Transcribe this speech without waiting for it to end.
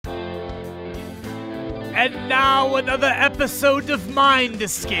And now another episode of Mind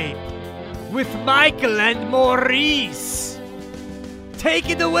Escape with Michael and Maurice. Take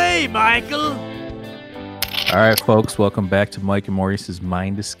it away, Michael. All right, folks, welcome back to Mike and Maurice's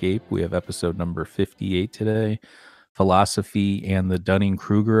Mind Escape. We have episode number 58 today, Philosophy and the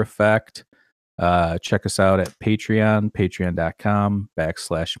Dunning-Kruger Effect. Check us out at Patreon,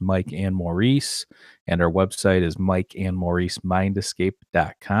 patreon.com/Mike and Maurice. And our website is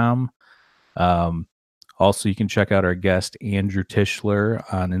mikeandmauricemindescape.com. Also, you can check out our guest, Andrew Tischler,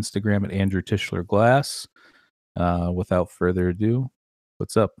 on Instagram at Andrew Tischler Glass. Without further ado,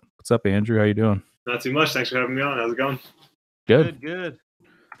 what's up? What's up, Andrew? How you doing? Not too much. Thanks for having me on. How's it going? Good.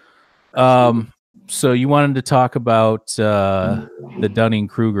 So you wanted to talk about the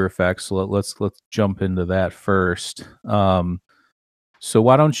Dunning-Kruger effect. So let's jump into that first. So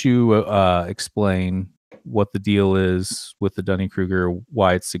why don't you explain what the deal is with the Dunning-Kruger,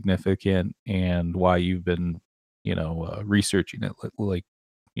 why it's significant, and why you've been, researching it of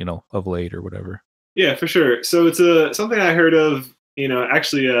late or whatever. Yeah, for sure. So it's something I heard of.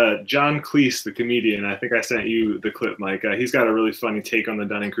 Actually, John Cleese, the comedian, I think I sent you the clip, Mike. He's got a really funny take on the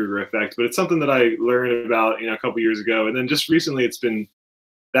Dunning-Kruger effect, but it's something that I learned about, a couple years ago. And then just recently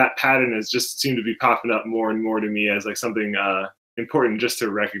that pattern has just seemed to be popping up more and more to me as like something important just to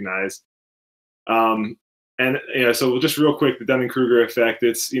recognize. So just real quick, the Dunning-Kruger effect,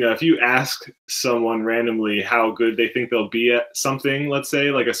 it's, if you ask someone randomly how good they think they'll be at something, let's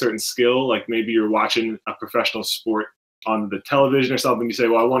say like a certain skill, like maybe you're watching a professional sport on the television or something, you say,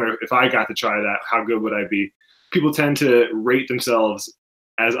 well, I wonder if I got to try that, how good would I be? People tend to rate themselves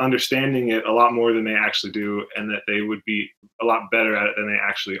as understanding it a lot more than they actually do, and that they would be a lot better at it than they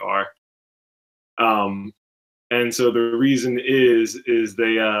actually are. And so the reason is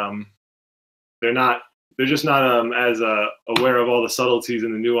they're just not as aware of all the subtleties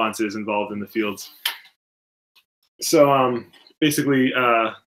and the nuances involved in the fields. So basically,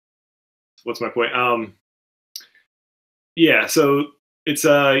 what's my point? Yeah, so it's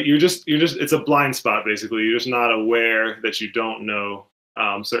it's a blind spot basically. You're just not aware that you don't know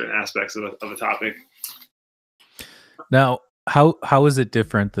certain aspects of a topic. Now, how is it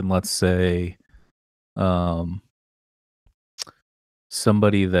different than, let's say,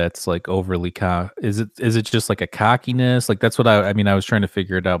 somebody that's like overly is it just like a cockiness? Like that's what I was trying to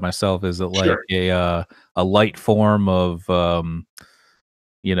figure it out myself. Is it like sure. a light form of I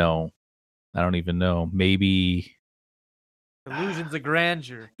don't even know, maybe illusions of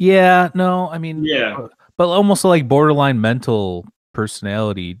grandeur. Yeah, no, yeah, but almost like borderline mental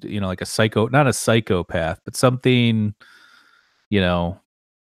personality, like not a psychopath, but something, an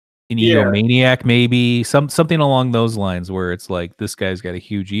egomaniac, maybe something along those lines, where it's like this guy's got a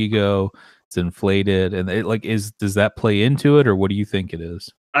huge ego, it's inflated, and does that play into it, or what do you think it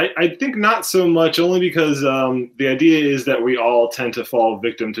is? I think not so much, only because the idea is that we all tend to fall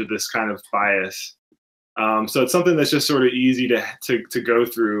victim to this kind of bias. So it's something that's just sort of easy to go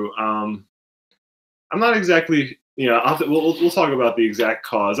through. I'm not exactly, we'll talk about the exact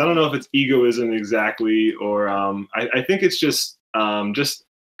cause. I don't know if it's egoism exactly, or I think it's just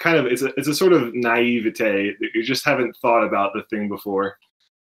kind of it's a sort of naivete. You just haven't thought about the thing before.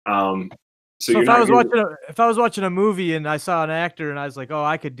 So if I was watching a movie and I saw an actor and I was like, oh,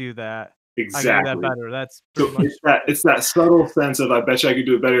 I could do that. Exactly. I can do that better. That's so it's that subtle sense of I bet you I could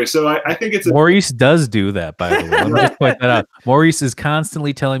do it better. So I think it's Maurice does do that, by the way. Let me just point that out. Maurice is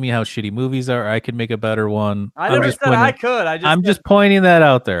constantly telling me how shitty movies are. I could make a better one. I never said I could. I'm just pointing that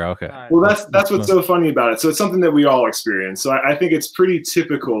out there. Okay. Right. Well, that's what's so funny about it. So it's something that we all experience. So I think it's pretty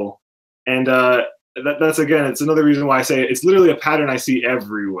typical, and that's again, it's another reason why I say it's literally a pattern I see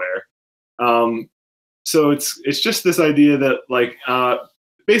everywhere. So it's just this idea that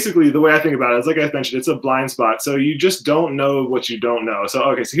basically, the way I think about it is, like I mentioned, it's a blind spot. So you just don't know what you don't know. So,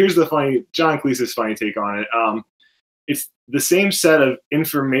 okay, so here's John Cleese's funny take on it. It's the same set of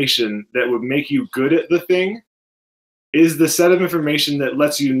information that would make you good at the thing is the set of information that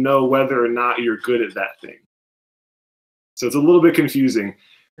lets you know whether or not you're good at that thing. So it's a little bit confusing.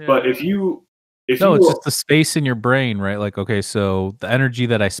 Yeah. But it's just the space in your brain, right? Like, okay, so the energy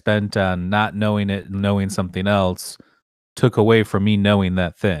that I spent on not knowing it and knowing something else took away from me knowing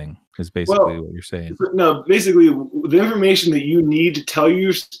that thing, is basically what you're saying. No, basically the information that you need to tell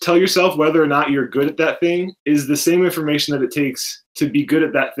yourself whether or not you're good at that thing is the same information that it takes to be good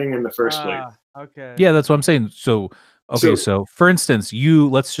at that thing in the first place. Okay. Yeah, that's what I'm saying. So for instance,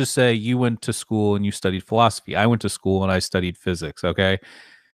 let's just say you went to school and you studied philosophy. I went to school and I studied physics, okay?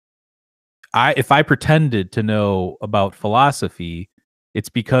 If I pretended to know about philosophy, it's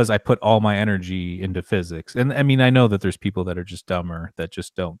because I put all my energy into physics. And I mean, I know that there's people that are just dumber that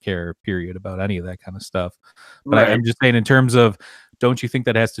just don't care, period, about any of that kind of stuff. But Right. I'm just saying, in terms of, don't you think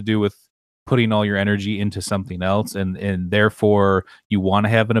that has to do with putting all your energy into something else, and therefore you want to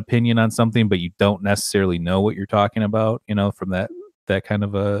have an opinion on something, but you don't necessarily know what you're talking about, from that kind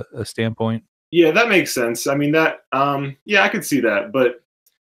of a standpoint? Yeah, that makes sense. I mean that yeah, I could see that, but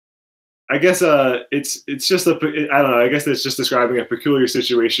I guess it's just I don't know. I guess it's just describing a peculiar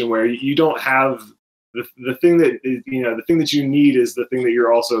situation where you don't have the thing that is, the thing that you need is the thing that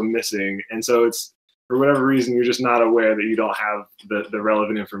you're also missing, and so it's for whatever reason you're just not aware that you don't have the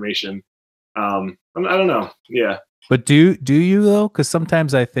relevant information. I don't know. Yeah. But do you though? Because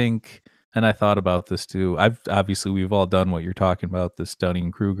sometimes I think, and I thought about this too. We've all done what you're talking about, this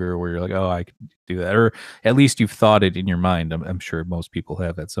Dunning Kruger, where you're like, oh, I could do that, or at least you've thought it in your mind. I'm sure most people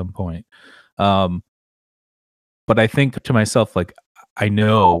have at some point. But I think to myself, like, I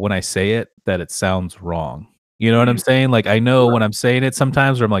know when I say it that it sounds wrong. You know what I'm saying? Like, I know when I'm saying it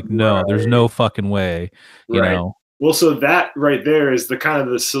sometimes where I'm like, no, there's no fucking way. You Right. know. Well, so that right there is the kind of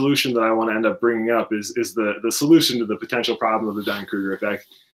the solution that I want to end up bringing up is the solution to the potential problem of the Dunning-Kruger effect.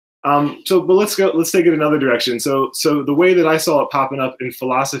 But let's take it another direction. So the way that I saw it popping up in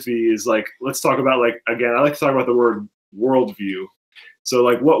philosophy is like, let's talk about, like, again, I like to talk about the word worldview. So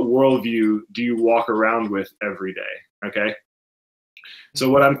like, what worldview do you walk around with every day? Okay. So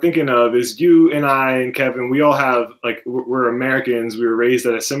what I'm thinking of is you and I and Kevin, we all have, like, we're Americans. We were raised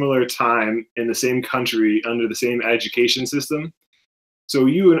at a similar time in the same country under the same education system. So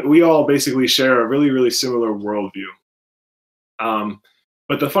we all basically share a really, really similar worldview.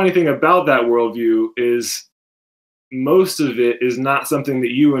 But the funny thing about that worldview is most of it is not something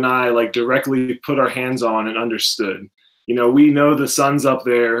that you and I like directly put our hands on and understood. We know the sun's up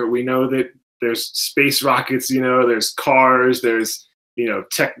there. We know that there's space rockets, there's cars, there's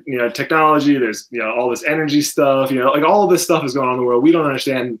technology, there's all this energy stuff, like all of this stuff is going on in the world. We don't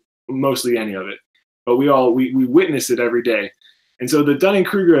understand mostly any of it, but we witness it every day. And so the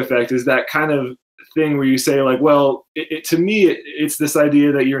Dunning-Kruger effect is that kind of thing where you say, like, well, to me it's this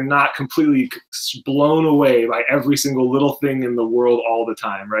idea that you're not completely blown away by every single little thing in the world all the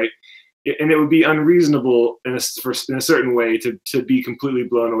time, right? And it would be unreasonable in a certain way to be completely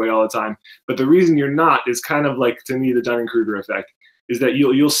blown away all the time. But the reason you're not is kind of like, to me, the Dunning-Kruger effect is that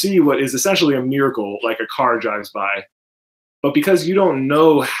you'll see what is essentially a miracle, like a car drives by. But because you don't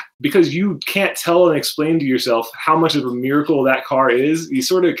know, because you can't tell and explain to yourself how much of a miracle that car is, you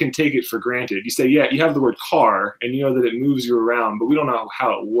sort of can take it for granted. You say, yeah, you have the word car and you know that it moves you around, but we don't know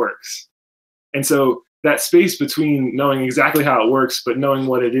how it works. And so that space between knowing exactly how it works but knowing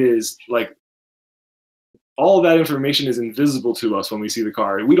what it is, like, all of that information is invisible to us when we see the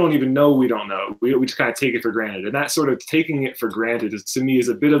car. We don't even know we don't know. We just kind of take it for granted. And that sort of taking it for granted to me is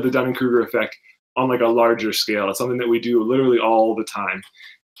a bit of the Dunning-Kruger effect on like a larger scale. It's something that we do literally all the time,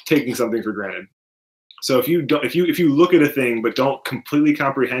 taking something for granted. So if you look at a thing but don't completely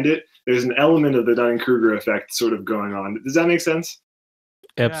comprehend it, there's an element of the Dunning-Kruger effect sort of going on. Does that make sense?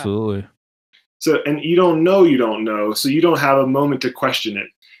 Absolutely. So, and you don't know, so you don't have a moment to question it.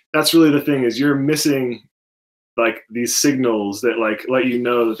 That's really the thing, is you're missing like these signals that like let you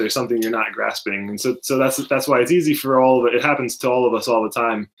know that there's something you're not grasping. And so that's why it's easy for all of it. It happens to all of us all the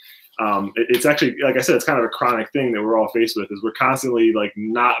time. It's actually, like I said, it's kind of a chronic thing that we're all faced with, is we're constantly like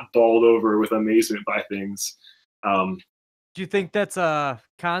not bowled over with amazement by things. Do you think that's a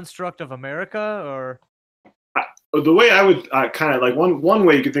construct of America, or? The way I would kind of like one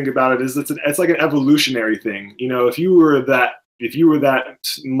way you could think about it is it's like an evolutionary thing. If you were that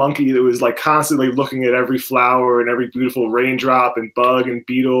monkey that was like constantly looking at every flower and every beautiful raindrop and bug and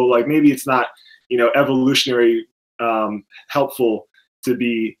beetle, like maybe it's not, evolutionary helpful to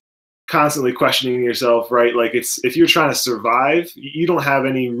be constantly questioning yourself, right? Like if you're trying to survive, you don't have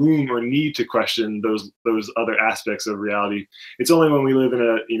any room or need to question those other aspects of reality. It's only when we live in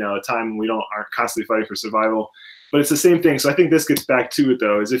a time when we aren't constantly fighting for survival. But it's the same thing. So I think this gets back to it,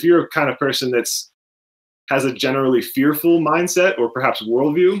 though, is if you're a kind of person has a generally fearful mindset or perhaps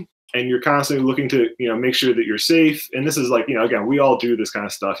worldview, and you're constantly looking to make sure that you're safe. And this is like, again, we all do this kind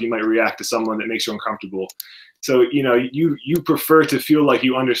of stuff. You might react to someone that makes you uncomfortable. So, you prefer to feel like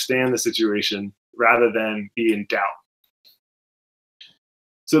you understand the situation rather than be in doubt.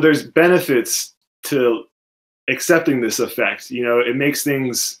 So there's benefits to accepting this effect. It makes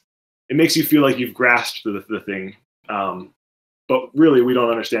you feel like you've grasped the thing. But really, we don't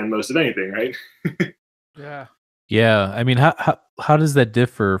understand most of anything, right? Yeah. Yeah. I mean, how does that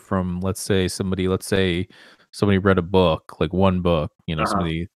differ from, let's say somebody read a book, like one book,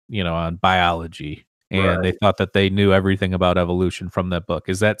 somebody, on biology, and they thought that they knew everything about evolution from that book.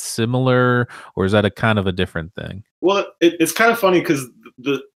 Is that similar, or is that a kind of a different thing? Well, it's kind of funny because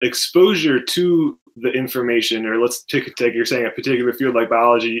the exposure to the information, or let's take you're saying a particular field like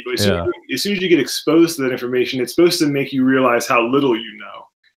biology, as soon as you get exposed to that information, it's supposed to make you realize how little you know.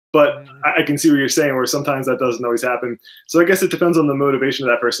 But I can see what you're saying, where sometimes that doesn't always happen. So I guess it depends on the motivation of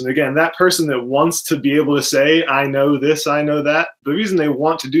that person. Again, that person that wants to be able to say, I know this, I know that, the reason they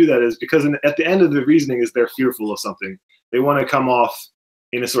want to do that is because at the end of the reasoning is they're fearful of something. They want to come off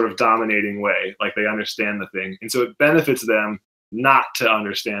in a sort of dominating way, like they understand the thing. And so it benefits them not to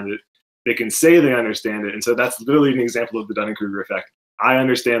understand it. They can say they understand it. And so that's literally an example of the Dunning-Kruger effect. I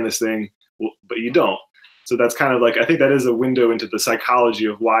understand this thing, but you don't. So that's kind of like, I think that is a window into the psychology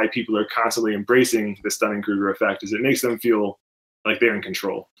of why people are constantly embracing this Dunning-Kruger effect, is it makes them feel like they're in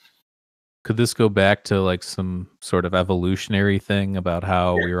control. Could this go back to like some sort of evolutionary thing about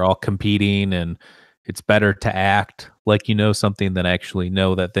how we're all competing and it's better to act like you know something than actually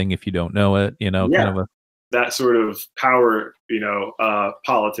know that thing if you don't know it, kind of that sort of power,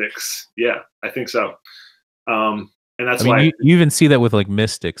 politics. Yeah, I think so. And that's why you even see that with like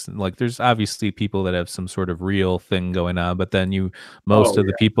mystics, and like there's obviously people that have some sort of real thing going on, but then most of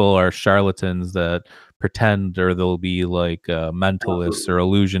the people are charlatans that pretend, or they'll be like mentalists or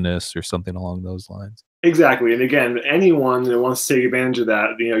illusionists or something along those lines. Exactly. And again, anyone that wants to take advantage of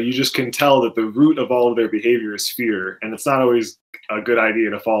that, you just can tell that the root of all of their behavior is fear. And it's not always a good idea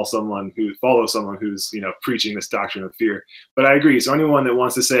to follow someone who's preaching this doctrine of fear. But I agree. So anyone that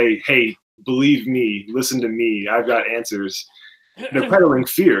wants to say, hey, believe me, listen to me, I've got answers, they're peddling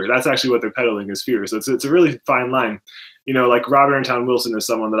fear. That's actually what they're peddling, is fear. So it's a really fine line. Like Robert Anton Wilson is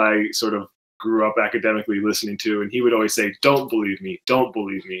someone that I sort of grew up academically listening to, and he would always say, don't believe me,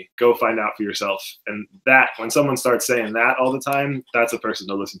 go find out for yourself. And that, when someone starts saying that all the time, that's a person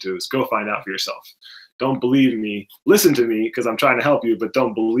to listen to, is go find out for yourself. Don't believe me, listen to me because I'm trying to help you, but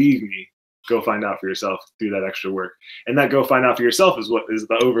don't believe me, go find out for yourself, do that extra work. And that go find out for yourself is what is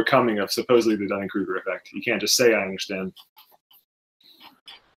the overcoming of supposedly the Dunning-Kruger effect. You can't just say I understand.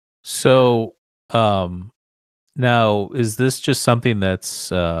 So now, is this just something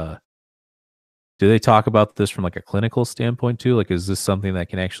that's do they talk about this from like a clinical standpoint too? Like, is this something that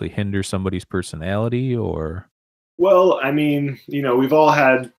can actually hinder somebody's personality, or? Well, I mean, we've all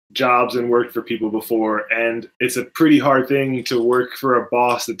had jobs and worked for people before, and it's a pretty hard thing to work for a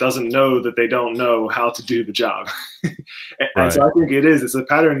boss that doesn't know that they don't know how to do the job. And so I think it's a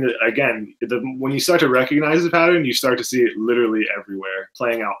pattern that, again, when you start to recognize the pattern, you start to see it literally everywhere,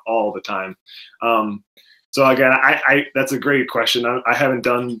 playing out all the time. So again, that's a great question. I haven't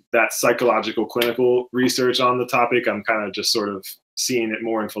done that psychological clinical research on the topic. I'm kind of just sort of seeing it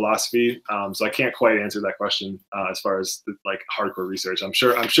more in philosophy. So I can't quite answer that question as far as like hardcore research. I'm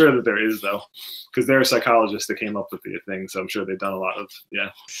sure that there is, though, because there are psychologists that came up with the thing. So I'm sure they've done a lot of,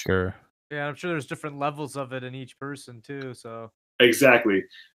 Sure. Yeah, I'm sure there's different levels of it in each person too. So exactly.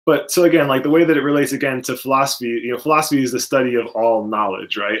 But so again, like the way that it relates again to philosophy, philosophy is the study of all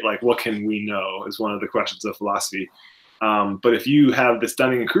knowledge, right? Like, what can we know is one of the questions of philosophy. But if you have this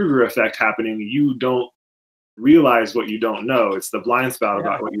Dunning-Kruger effect happening, you don't realize what you don't know. It's the blind spot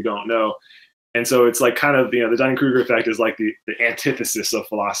about what you don't know. And so it's like kind of, the Dunning-Kruger effect is like the antithesis of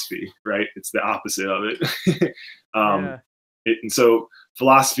philosophy, right? It's the opposite of it. And so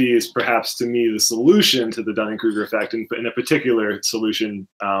philosophy is perhaps, to me, the solution to the Dunning-Kruger effect, and in a particular solution,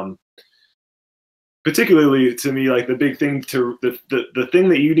 particularly to me, like the big thing the thing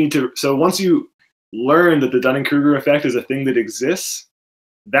that you need to, so once you learn that the Dunning-Kruger effect is a thing that exists,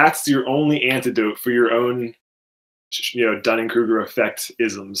 that's your only antidote for your own, Dunning-Kruger effect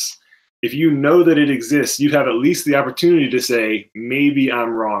isms. If you know that it exists, you have at least the opportunity to say, maybe I'm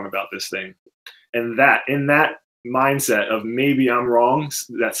wrong about this thing. And that, in that mindset of maybe I'm wrong,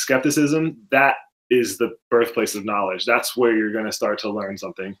 that skepticism, that is the birthplace of knowledge. That's where you're going to start to learn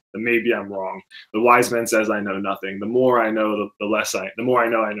something. The maybe I'm wrong. The wise man says I know nothing. The more I know, the more I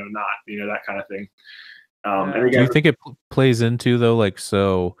know not. That kind of thing. And again, do you think it plays into, though, like,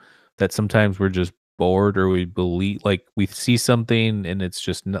 so that sometimes we're just bored, or we believe, like, we see something and it's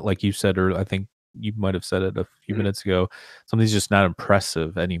just not, like you said, or I think you might have said it a few minutes ago, something's just not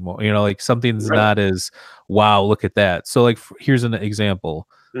impressive anymore. Like something's not as, wow, look at that. So like, here's an example.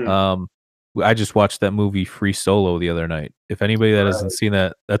 I just watched that movie Free Solo the other night. If anybody that hasn't seen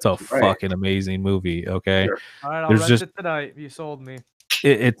that, that's a fucking amazing movie. Okay. Sure. All right, I'll rent it tonight. You sold me.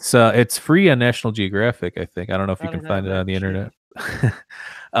 It's free on National Geographic, I think. I don't know if you can find it on the internet.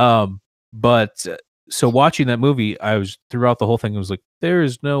 But so watching that movie, I was throughout the whole thing. I was like, there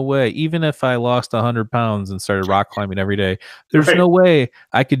is no way. Even if I lost 100 pounds and started rock climbing every day, there's Right. no way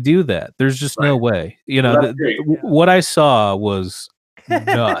I could do that. There's just no way. You know, Well, that's great. what I saw was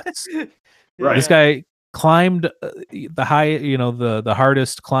nuts. Right. This guy climbed the high, you know, the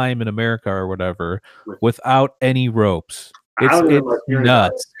hardest climb in America or whatever without any ropes. It's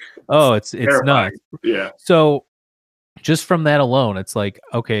nuts. Oh, it's terrifying. nuts. Yeah. So just from that alone, it's like,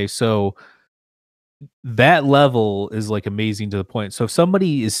 okay, so that level is like amazing to the point. So if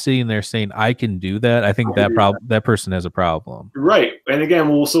somebody is sitting there saying, I can do that, I think that person has a problem. Right. And again,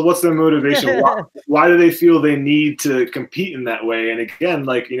 well, so what's their motivation? Why do they feel they need to compete in that way? And again,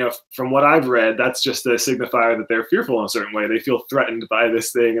 like, you know, from what I've read, that's just a signifier that they're fearful in a certain way. They feel threatened by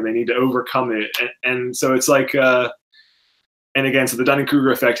this thing and they need to overcome it. And so it's like, and again, so the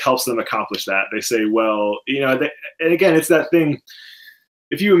Dunning-Kruger effect helps them accomplish that. They say, well, you know, and again, it's that thing.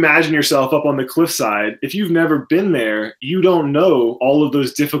 If you imagine yourself up on the cliffside, if you've never been there, you don't know all of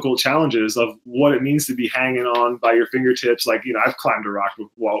those difficult challenges of what it means to be hanging on by your fingertips. Like, you know, I've climbed a rock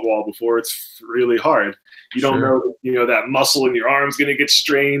wall before. It's really hard. You don't know, you know, that muscle in your arm's going to get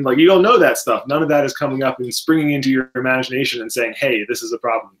strained. Like, you don't know that stuff. None of that is coming up and springing into your imagination and saying, hey, this is a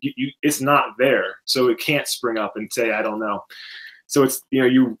problem. It's not there. So it can't spring up and say, I don't know. So it's, you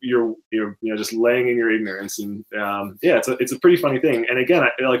know, you're just laying in your ignorance, and yeah, it's a pretty funny thing. And again,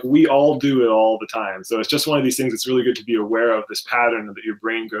 like we all do it all the time. So it's just one of these things that's really good to be aware of, this pattern that your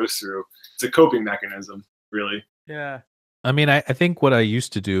brain goes through. It's a coping mechanism, really. Yeah. I mean, I think what I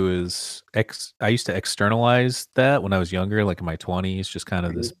used to do is I used to externalize that when I was younger, like in my 20s, just kind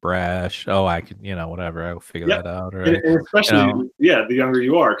of this brash, oh, I could, you know, whatever, I'll figure that out. Or, and especially, the younger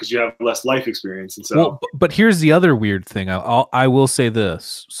you are, because you have less life experience. And so, well, but here's the other weird thing. I will say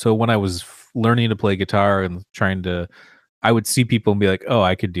this. So when I was learning to play guitar and I would see people and be like, oh,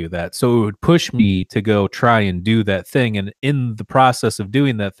 I could do that. So it would push me to go try and do that thing. And in the process of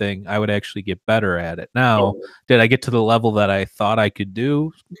doing that thing, I would actually get better at it. Now, did I get to the level that I thought I could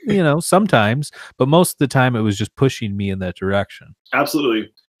do? You know, sometimes, but most of the time it was just pushing me in that direction.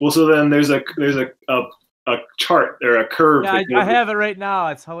 Absolutely. Well, so then there's a chart or a curve. Yeah, I have it right now.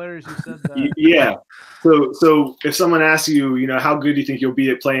 It's hilarious you said that. Yeah. So if someone asks you, you know, how good do you think you'll be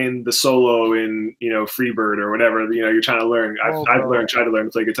at playing the solo in, you know, Freebird or whatever, you know, you're trying to learn. I've tried to learn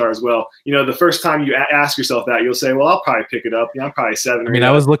to play guitar as well. You know, the first time you ask yourself that, you'll say, well, I'll probably pick it up. You know, I'm probably 7 or 8. I mean, I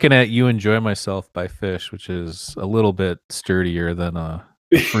was looking at You Enjoy Myself by Fish, which is a little bit sturdier than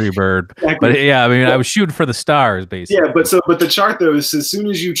Freebird. Exactly. But yeah, I mean, I was shooting for the stars, basically. Yeah, but the chart though is, as soon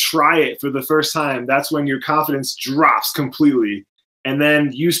as you try it for the first time, that's when your confidence drops completely, and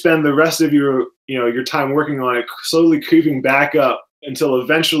then you spend the rest of your time working on it, slowly creeping back up until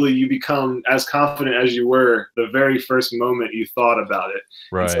eventually you become as confident as you were the very first moment you thought about it.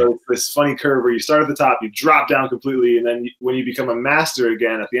 Right. And so it's this funny curve where you start at the top, you drop down completely, and then when you become a master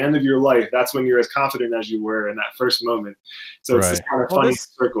again at the end of your life, that's when you're as confident as you were in that first moment. So it's this kind of funny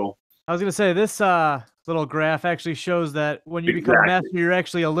circle. I was going to say, this little graph actually shows that when you become a master, you're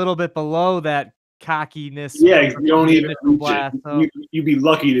actually a little bit below that cockiness. Yeah, you don't even reach it. So. You'd be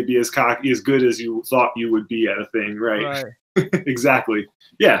lucky to be as cocky, as good as you thought you would be at a thing, right? Exactly.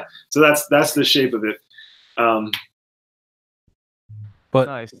 Yeah. So that's the shape of it. But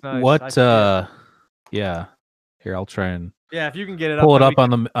nice. What? Yeah. Here, I'll try and. Yeah, if you can get it, pull it up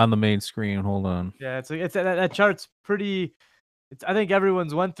on the main screen. Hold on. Yeah, it's that chart's pretty. I think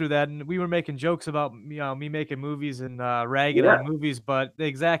everyone's went through that, and we were making jokes about me making movies and ragging on movies, but the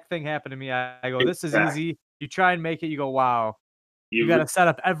exact thing happened to me. I go, this is easy. You try and make it, you go, wow. You got to set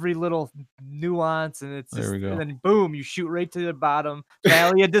up every little nuance, and it's there we go. And then boom, you shoot right to the bottom.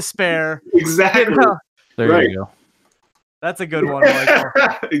 Valley of Despair. Exactly. You know? There you go. That's a good one, Michael.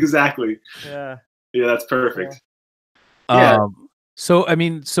 Exactly. Yeah. Yeah, that's perfect. Yeah. So I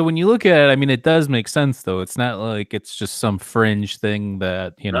mean, when you look at it, I mean, it does make sense though. It's not like it's just some fringe thing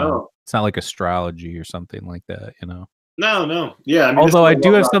that, you know, it's not like astrology or something like that, you know. No. Yeah. I mean, although I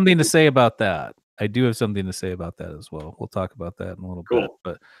do have something to say about that. I do have something to say about that as well. We'll talk about that in a little bit.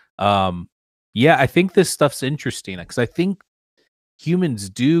 But yeah, I think this stuff's interesting because I think humans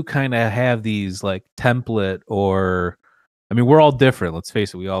do kind of have these like template, or I mean, we're all different. Let's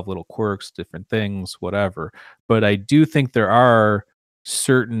face it. We all have little quirks, different things, whatever. But I do think there are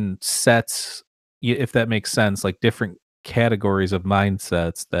certain sets, if that makes sense, like different categories of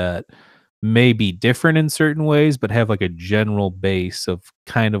mindsets that may be different in certain ways, but have like a general base of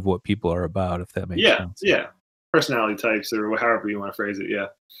kind of what people are about, if that makes sense. Yeah. Personality types, or however you want to phrase it. Yeah.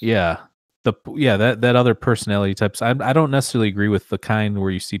 Yeah. that other personality types. I don't necessarily agree with the kind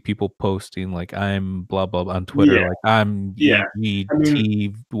where you see people posting like I'm blah blah blah on Twitter, Yeah. like I'm Yeah. I mean,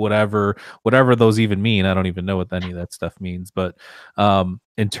 ET, whatever those even mean. I don't even know what any of that stuff means. But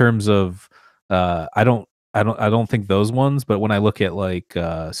in terms of I don't think those ones. But when I look at like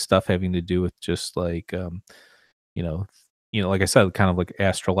stuff having to do with just like you know, like I said, kind of like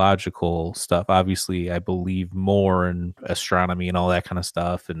astrological stuff. Obviously, I believe more in astronomy and all that kind of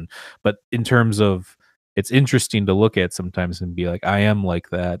stuff. But in terms of, it's interesting to look at sometimes and be like, I am like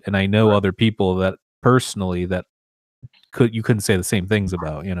that, and I know other people that personally that you couldn't say the same things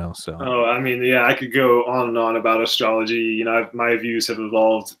about, So oh, I mean, yeah, I could go on and on about astrology. My views have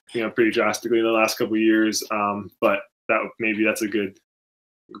evolved, pretty drastically in the last couple of years. But that's a good,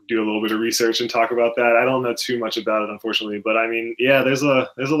 do a little bit of research and talk about that. I don't know too much about it, unfortunately, but I mean, yeah, there's a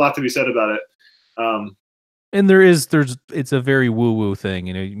lot to be said about it. And it's a very woo woo thing,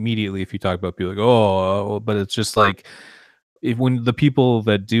 immediately if you talk about people like, oh, but it's just like, when the people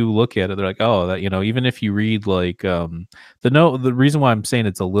that do look at it, they're like, oh, that, even if you read like the reason why I'm saying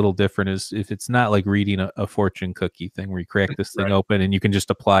it's a little different is if it's not like reading a fortune cookie thing where you crack this thing open and you can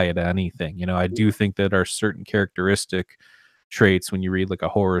just apply it to anything. I do think that are certain characteristic traits when you read like a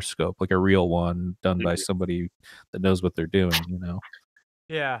horoscope, like a real one done by somebody that knows what they're doing.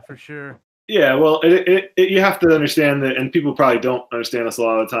 Yeah, for sure. Yeah, well, you have to understand that, and people probably don't understand this a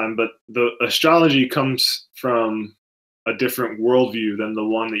lot of the time, but the astrology comes from a different worldview than the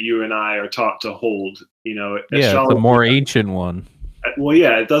one that you and I are taught to hold. Yeah, it's a more ancient one. Well,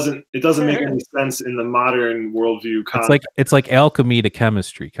 yeah, it doesn't make any sense in the modern worldview context. It's like alchemy to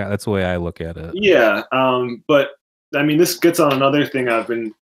chemistry. That's the way I look at it. Yeah, but I mean, this gets on another thing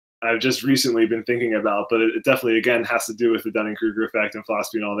I've just recently been thinking about, but it definitely, again, has to do with the Dunning-Kruger effect and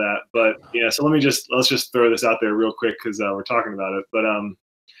philosophy and all that. But yeah, so let's just throw this out there real quick because we're talking about it. But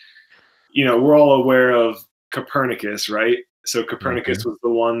we're all aware of Copernicus, right? So Copernicus was the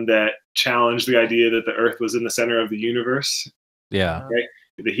one that challenged the idea that the Earth was in the center of the universe. Yeah. Right?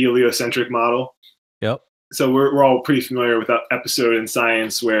 The heliocentric model. Yep. So we're all pretty familiar with that episode in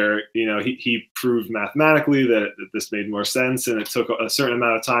science where he proved mathematically that this made more sense, and it took a certain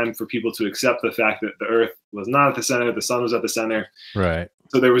amount of time for people to accept the fact that the Earth was not at the center, the sun was at the center. Right.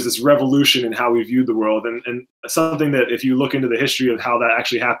 So there was this revolution in how we viewed the world, and something that if you look into the history of how that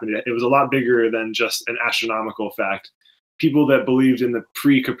actually happened, it was a lot bigger than just an astronomical fact. People that believed in the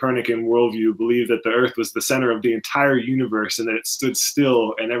pre-Copernican worldview believed that the Earth was the center of the entire universe and that it stood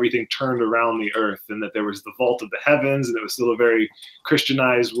still and everything turned around the Earth, and that there was the vault of the heavens, and it was still a very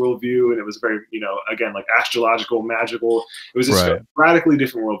Christianized worldview, and it was very, again, like astrological, magical. It was a radically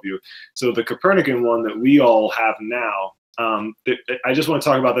different worldview. So the Copernican one that we all have now, I just want to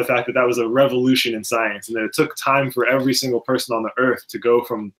talk about the fact that was a revolution in science, and that it took time for every single person on the Earth to go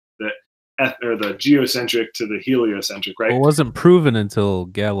from the geocentric to the heliocentric, right? Well, it wasn't proven until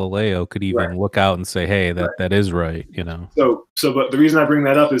Galileo could even look out and say, hey, that is right, So, but the reason I bring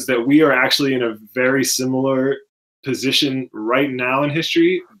that up is that we are actually in a very similar position right now in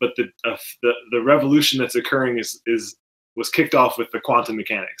history, but the revolution that's occurring was kicked off with the quantum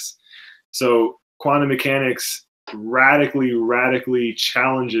mechanics. So quantum mechanics radically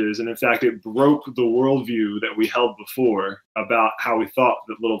challenges, and in fact it broke the worldview that we held before about how we thought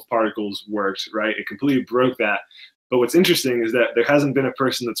that little particles worked, right? It completely broke that. But what's interesting is that there hasn't been a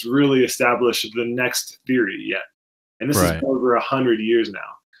person that's really established the next theory yet, and this is over 100 years now.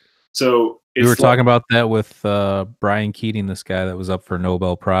 So we were talking about that with Brian Keating, this guy that was up for a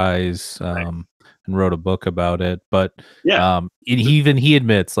Nobel Prize, and wrote a book about it. But he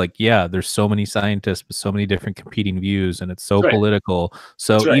admits, like, there's so many scientists with so many different competing views, and it's so political.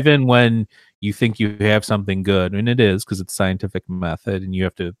 So even when you think you have something good, and it is because it's scientific method and you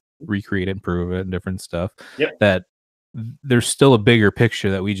have to recreate it and prove it and different stuff, that there's still a bigger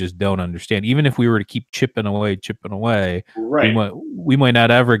picture that we just don't understand. Even if we were to keep chipping away, we might not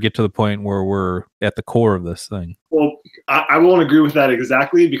ever get to the point where we're at the core of this thing. Well, I won't agree with that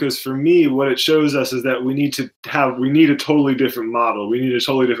exactly, because for me, what it shows us is that we need a totally different model. We need a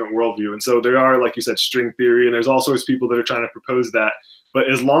totally different worldview. And so there are, like you said, string theory, and there's all sorts of people that are trying to propose that. But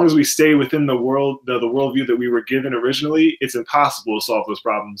as long as we stay within the worldview that we were given originally, it's impossible to solve those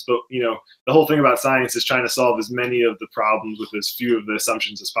problems. But the whole thing about science is trying to solve as many of the problems with as few of the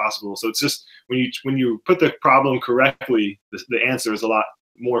assumptions as possible. So it's just when you put the problem correctly, the answer is a lot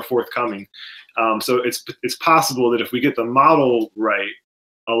more forthcoming. So it's possible that if we get the model right,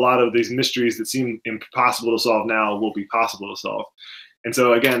 a lot of these mysteries that seem impossible to solve now will be possible to solve. And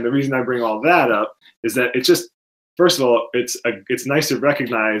so again, the reason I bring all that up is that it's just, first of all, it's nice to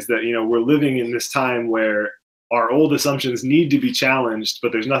recognize that we're living in this time where our old assumptions need to be challenged,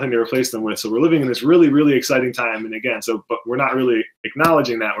 but there's nothing to replace them with. So we're living in this really, really exciting time. And again, but we're not really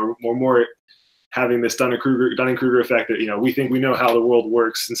acknowledging that. We're more having this Dunning-Kruger effect that, we think we know how the world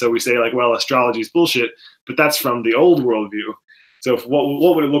works. And so we say like, well, astrology is bullshit, but that's from the old worldview. So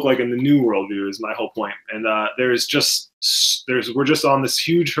what would it look like in the new worldview is my whole point. And we're just on this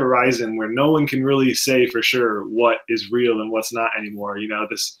huge horizon where no one can really say for sure what is real and what's not anymore.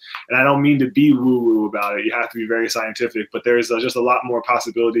 And I don't mean to be woo-woo about it. You have to be very scientific, but there's just a lot more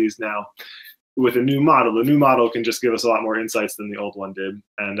possibilities now with a new model. The new model can just give us a lot more insights than the old one did.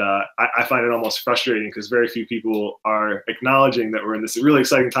 And I find it almost frustrating because very few people are acknowledging that we're in this really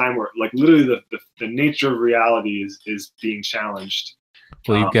exciting time where like literally the nature of reality is being challenged.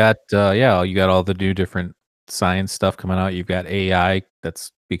 Well, you've got, you got all the new different science stuff coming out. You've got AI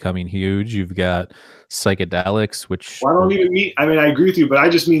that's becoming huge. You've got psychedelics, which I don't even mean. I mean, I agree with you, but I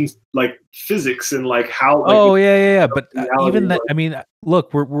just mean like physics and like how. But even that. I mean,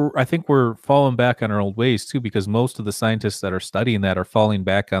 look, I think we're falling back on our old ways too, because most of the scientists that are studying that are falling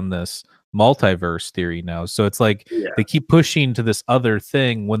back on this multiverse theory now. So it's like they keep pushing to this other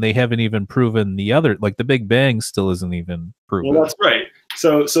thing when they haven't even proven the other. Like the Big Bang still isn't even proven. Well, that's right.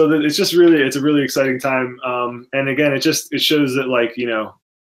 So that it's a really exciting time. And again, it shows that like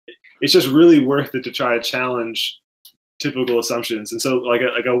it's just really worth it to try to challenge typical assumptions. And so like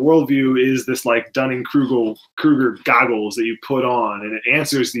a worldview is this like Dunning-Kruger goggles that you put on, and it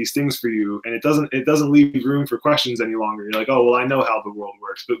answers these things for you, and it doesn't leave room for questions any longer. You're like, oh well, I know how the world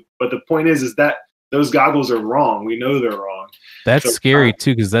works, but the point is that those goggles are wrong. We know they're wrong. That's scary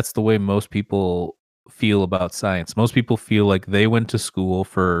too, because that's the way most people feel about science. Most people feel like they went to school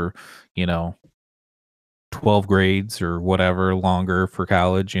for 12 grades or whatever longer for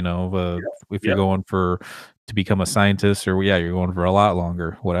college, if you're going to become a scientist, or you're going for a lot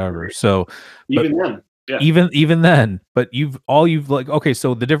longer, whatever. So even then, but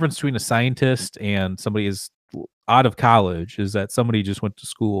so the difference between a scientist and somebody is out of college is that somebody just went to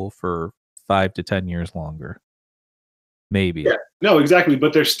school for 5 to 10 years longer. Maybe. Yeah. No, exactly.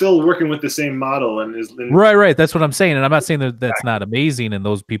 But they're still working with the same model, and right. That's what I'm saying. And I'm not saying that that's not amazing, and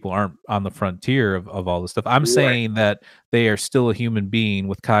those people aren't on the frontier of all this stuff. I'm saying that they are still a human being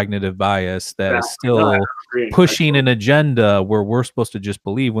with cognitive bias that is still pushing an agenda where we're supposed to just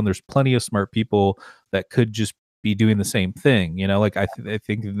believe, when there's plenty of smart people that could just be doing the same thing. Like I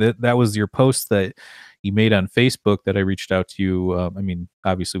think that was your post that you made on Facebook that I reached out to you. I mean,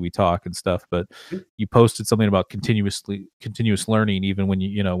 obviously we talk and stuff, but you posted something about continuous learning, even when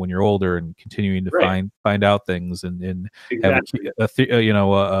when you're older, and continuing to find out things and have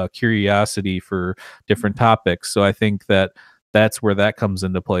a curiosity for different topics. So I think that's where that comes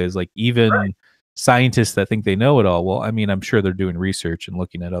into play, is like even scientists that think they know it all. Well, I mean, I'm sure they're doing research and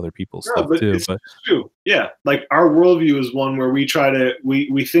looking at other people's stuff too. But true. Yeah. Like our worldview is one where we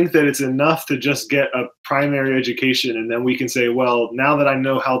think that it's enough to just get a primary education, and then we can say, well, now that I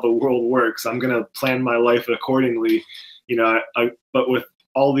know how the world works, I'm going to plan my life accordingly. But with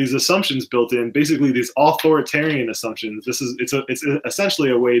all these assumptions built in, basically these authoritarian assumptions, it's essentially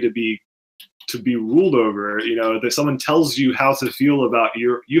a way to be ruled over. That someone tells you how to feel about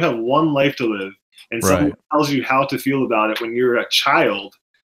you have one life to live, and someone tells you how to feel about it when you're a child.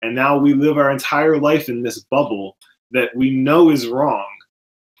 And now we live our entire life in this bubble that we know is wrong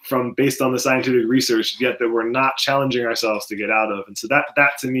based on the scientific research, yet that we're not challenging ourselves to get out of. And so that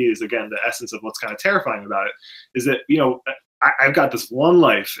to me is, again, the essence of what's kind of terrifying about it, is that, I've got this one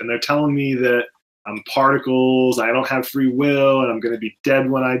life, and they're telling me that I'm particles, I don't have free will, and I'm going to be dead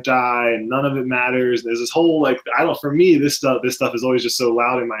when I die, and none of it matters. There's this whole for me, this stuff is always just so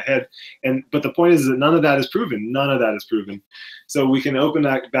loud in my head. But the point is that none of that is proven. None of that is proven. So we can open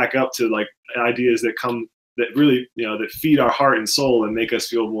that back up to like ideas that really, that feed our heart and soul and make us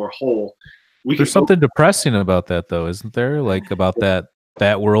feel more whole. There's something depressing about that, though, isn't there? Like about that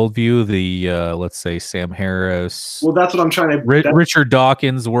worldview, the let's say Sam Harris. Well, that's what I'm trying to. Richard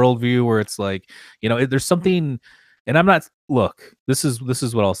Dawkins worldview, where it's like, there's something, and I'm not. Look, this is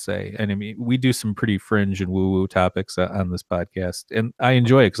what I'll say, and I mean, we do some pretty fringe and woo-woo topics on this podcast, and I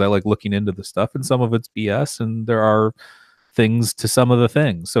enjoy it because I like looking into the stuff, and some of it's BS, and there are things to some of the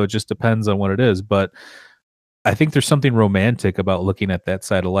things, so it just depends on what it is. But I think there's something romantic about looking at that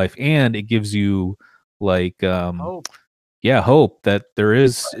side of life, and it gives you like hope. Hope that there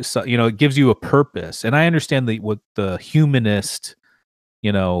is, it gives you a purpose. And I understand what the humanist,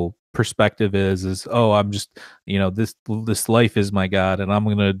 perspective is, oh, I'm just, this life is my God, and I'm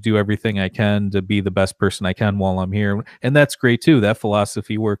going to do everything I can to be the best person I can while I'm here. And that's great too. That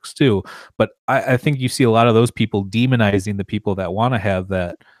philosophy works too. But I think you see a lot of those people demonizing the people that want to have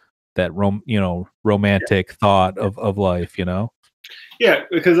that romantic thought of life, Yeah,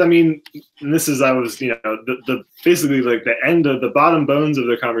 because I mean, and this is, I was, the basically like the end of the bottom bones of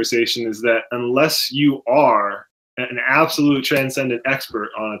the conversation is that unless you are an absolute transcendent expert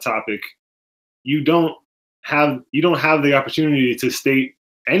on a topic, you don't have the opportunity to state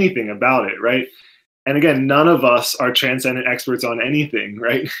anything about it, right? And again, none of us are transcendent experts on anything,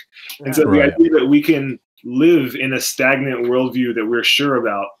 right? And so the idea that we can live in a stagnant worldview that we're sure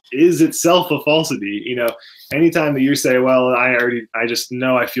about is itself a falsity. Anytime that you say, well, I just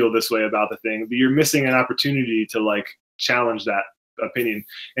know I feel this way about the thing, you're missing an opportunity to like challenge that opinion.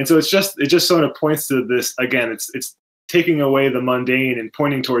 And so it just sort of points to this, again, it's taking away the mundane and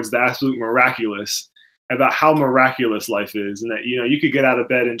pointing towards the absolute miraculous about how miraculous life is, and that you could get out of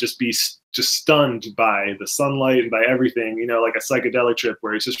bed and just be just stunned by the sunlight and by everything, like a psychedelic trip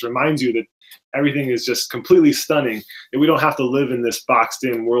where it just reminds you that everything is just completely stunning, that we don't have to live in this boxed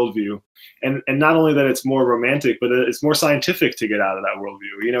in worldview. And not only that it's more romantic, but it's more scientific to get out of that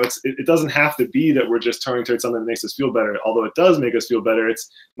worldview. It doesn't have to be that we're just turning towards something that makes us feel better, although it does make us feel better. It's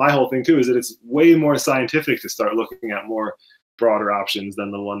my whole thing too, is that it's way more scientific to start looking at more broader options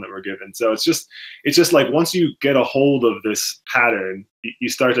than the one that we're given. So it's just like once you get a hold of this pattern, you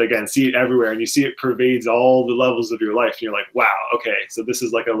start to again see it everywhere, and you see it pervades all the levels of your life. And you're like, wow, okay, so this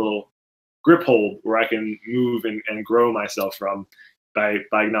is like a little grip hold where I can move and grow myself from by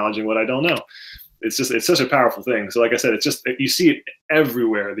acknowledging what I don't know. It's such a powerful thing. So like I said, you see it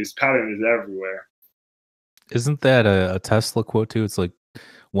everywhere. These patterns is everywhere. Isn't that a Tesla quote too? It's like,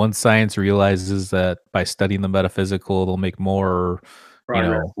 once science realizes that by studying the metaphysical, they'll make more,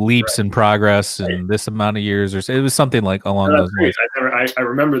 leaps in progress in this amount of years, or it was something like along those lines. I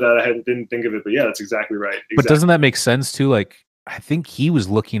remember that. I didn't think of it, but yeah, that's exactly right. Exactly. But doesn't that make sense too? Like, I think he was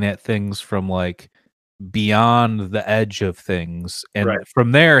looking at things from like beyond the edge of things, and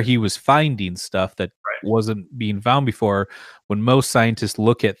from there he was finding stuff that wasn't being found before. When most scientists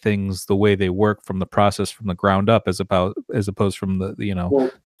look at things the way they work from the process from the ground up, as opposed from the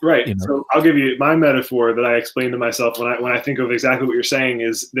Well, right. So I'll give you my metaphor that I explain to myself when I think of exactly what you're saying.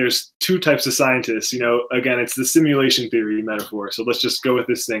 Is there's two types of scientists. Again, it's the simulation theory metaphor. So let's just go with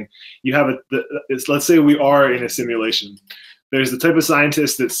this thing. You have let's say we are in a simulation. There's the type of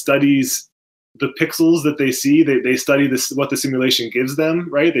scientist that studies the pixels that they see. They study what the simulation gives them,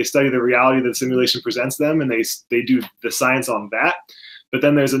 right? They study the reality that the simulation presents them, and they do the science on that. But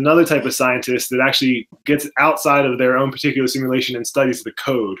then there's another type of scientist that actually gets outside of their own particular simulation and studies the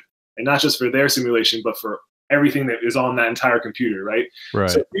code, and not just for their simulation, but for everything that is on that entire computer, right?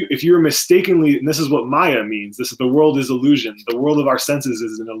 So if you're mistakenly, and this is what Maya means, the world is illusion. The world of our senses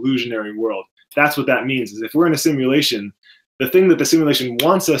is an illusionary world. That's what that means, is if we're in a simulation, the thing that the simulation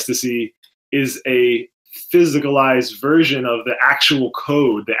wants us to see is a physicalized version of the actual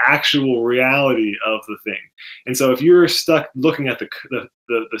code, the actual reality of the thing. And so if you're stuck looking at the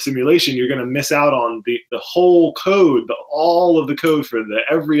simulation, you're going to miss out on the whole code, all of the code for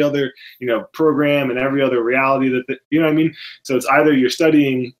every other program and every other reality you know what I mean? So it's either you're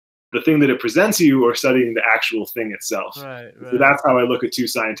studying the thing that it presents you or studying the actual thing itself. Right. So that's how I look at two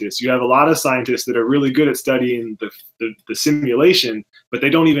scientists. You have a lot of scientists that are really good at studying the simulation, but they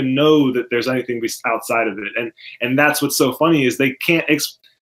don't even know that there's anything outside of it. And that's what's so funny, is they can't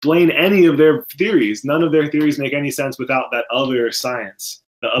explain any of their theories. None of their theories make any sense without that other science,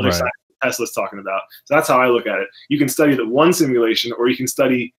 the other science Tesla's talking about. So that's how I look at it. You can study the one simulation, or you can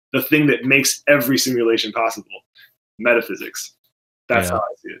study the thing that makes every simulation possible, metaphysics. That's how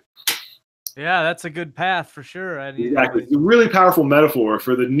I see it. Yeah, that's a good path for sure. Exactly. It's a really powerful metaphor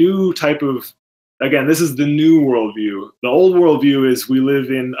for the new type of, again, this is the new worldview. The old worldview is we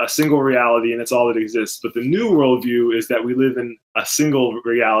live in a single reality and it's all that exists. But the new worldview is that we live in a single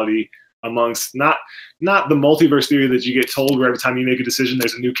reality amongst not the multiverse theory that you get told where every time you make a decision,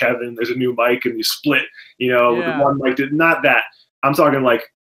 there's a new Kevin, there's a new Mike, and you split, the one Mike did. Not that. I'm talking like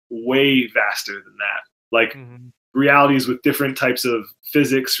way vaster than that. Like, realities with different types of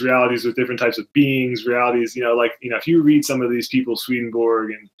physics, realities with different types of beings, realities, if you read some of these people,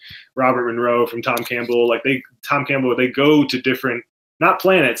 Swedenborg and Robert Monroe from Tom Campbell, they go to different, not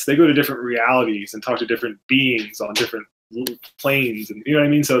planets, they go to different realities and talk to different beings on different planes, and you know what I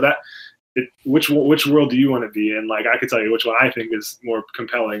mean? So which world do you want to be in? Like, I could tell you which one I think is more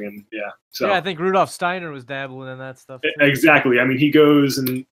compelling, and I think Rudolf Steiner was dabbling in that stuff too. Exactly. I mean, he goes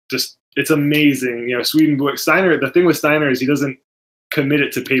and just, it's amazing. Swedenborg, Steiner, the thing with Steiner is he doesn't commit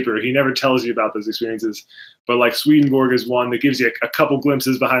it to paper. He never tells you about those experiences. But like Swedenborg is one that gives you a couple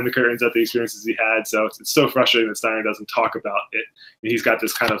glimpses behind the curtains at the experiences he had. So it's so frustrating that Steiner doesn't talk about it. And he's got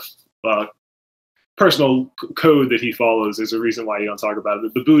this kind of personal code that he follows. There's a reason why you don't talk about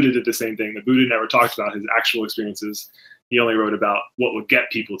it. The Buddha did the same thing. The Buddha never talked about his actual experiences. He only wrote about what would get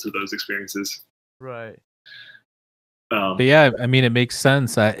people to those experiences. Right. But yeah, I mean, it makes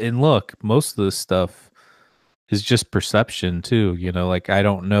sense. And look, most of this stuff is just perception too. You know, like I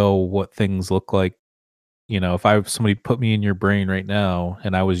don't know what things look like. You know, if somebody put me in your brain right now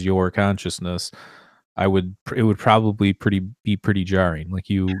and I was your consciousness, it would probably be pretty jarring. Like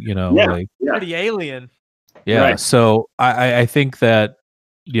you know, like pretty alien. Yeah. Right. So I think that,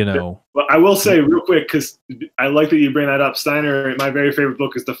 you know. Well, I will say real quick, because I like that you bring that up. Steiner, my very favorite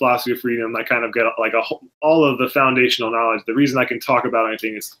book is The Philosophy of Freedom. I kind of get like all of the foundational knowledge. The reason I can talk about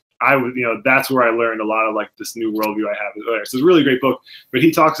anything is that's where I learned a lot of like this new worldview I have. So it's a really great book, but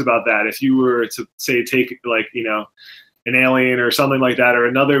he talks about that. If you were to say, take like, you know, an alien or something like that, or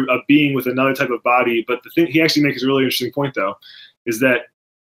a being with another type of body. But the thing he actually makes a really interesting point though, is that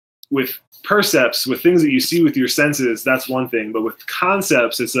with percepts, with things that you see with your senses, that's one thing. But with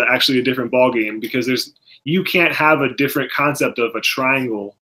concepts, it's actually a different ballgame, because you can't have a different concept of a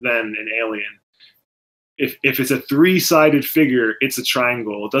triangle than an alien. If it's a three-sided figure, it's a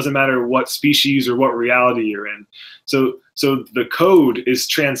triangle. It doesn't matter what species or what reality you're in. So the code is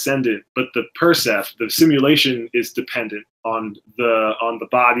transcendent, but the percept, the simulation, is dependent on the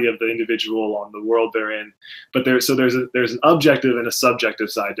body of the individual, on the world they're in. But there's an objective and a subjective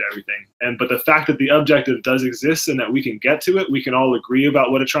side to everything. But the fact that the objective does exist and that we can get to it, we can all agree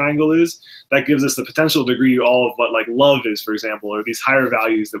about what a triangle is. That gives us the potential to agree all of what like love is, for example, or these higher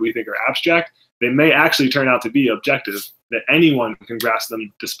values that we think are abstract. They may actually turn out to be objective, that anyone can grasp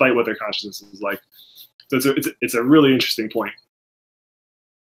them despite what their consciousness is like. So it's a really interesting point.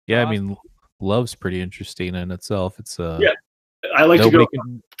 Yeah, I mean, love's pretty interesting in itself. It's yeah, I like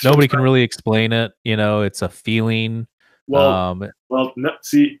nobody can really explain it. You know, it's a feeling. Well, no,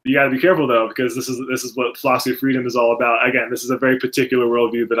 see, you got to be careful though, because this is what Philosophy of Freedom is all about. Again, this is a very particular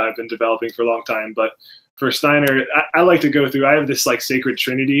worldview that I've been developing for a long time. But for Steiner, I like to go through. I have this like sacred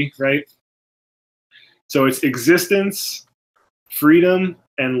trinity, right? So it's existence, freedom,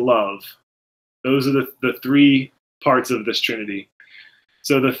 and love. Those are the three parts of this trinity.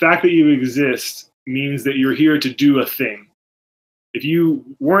 So the fact that you exist means that you're here to do a thing.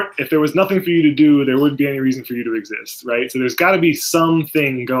 If there was nothing for you to do, there wouldn't be any reason for you to exist, right? So there's got to be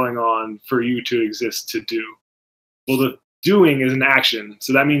something going on for you to exist to do. Well, the doing is an action.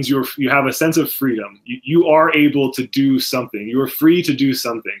 So that means you have a sense of freedom. You are able to do something. You are free to do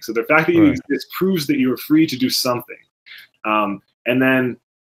something. So the fact that you exist proves that you are free to do something. And then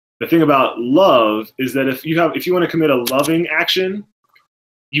the thing about love is that if you want to commit a loving action,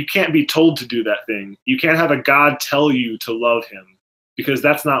 you can't be told to do that thing. You can't have a God tell you to love him, because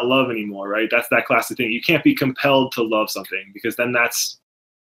that's not love anymore, right? That's that classic thing. You can't be compelled to love something, because then that's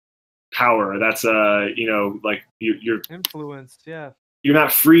power. That's like you're influenced. Yeah. You're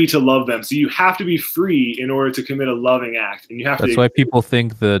not free to love them. So you have to be free in order to commit a loving act, and you have. That's why people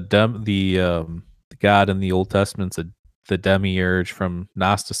think the God in the Old Testament's the demiurge from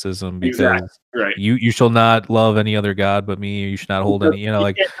Gnosticism, because right. You shall not love any other god but me. You should not hold any. You know,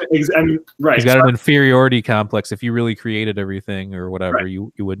 like right. He's got an inferiority complex. If you really created everything or whatever,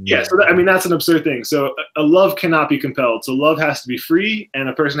 you wouldn't. Yeah. So that's an absurd thing. So a love cannot be compelled. So love has to be free, and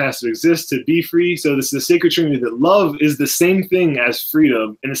a person has to exist to be free. So this is the sacred trinity, that love is the same thing as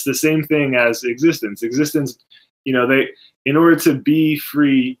freedom, and it's the same thing as existence. Existence, in order to be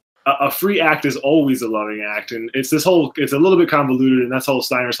free. A free act is always a loving act, and it's a little bit convoluted, and that's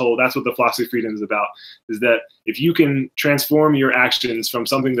Steiner's that's what the Philosophy of Freedom is about, is that if you can transform your actions from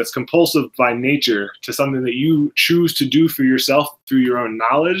something that's compulsive by nature to something that you choose to do for yourself through your own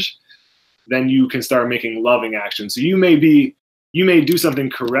knowledge, then you can start making loving actions. So you may do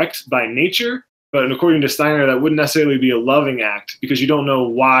something correct by nature, but according to Steiner, that wouldn't necessarily be a loving act, because you don't know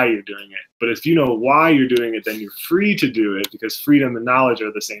why you're doing it. But if you know why you're doing it, then you're free to do it, because freedom and knowledge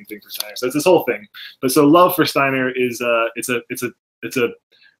are the same thing for Steiner. So it's this whole thing. But so love for Steiner is it's a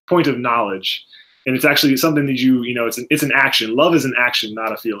point of knowledge, and it's actually something that it's an action. Love is an action,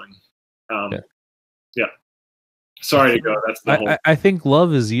 not a feeling. Yeah. Sorry to go. That's the whole. I think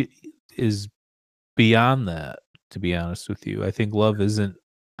love is beyond that. To be honest with you, I think love isn't.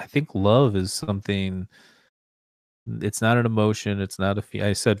 I think love is something. It's not an emotion. It's not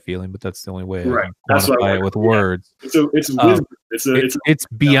I said feeling, but that's the only way I can quantify it with words. It's wisdom. It's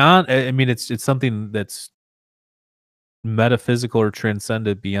beyond. I mean, it's something that's metaphysical or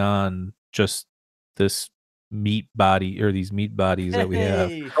transcended beyond just this meat body or these meat bodies that we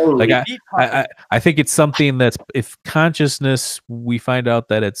have. Like I think it's something that's, if consciousness, we find out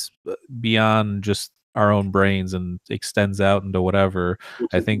that it's beyond just our own brains and extends out into whatever. Which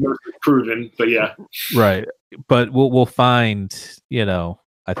I is think mostly proven, but yeah. right, but we'll find,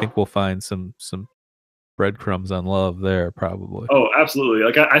 I think we'll find some breadcrumbs on love there probably. Oh, absolutely.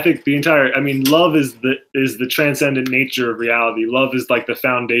 Like I think love is the transcendent nature of reality. Love is like the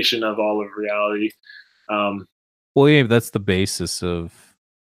foundation of all of reality. Well, yeah, that's the basis of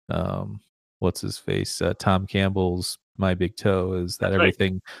what's his face, Tom Campbell's My Big Toe, is that That's right.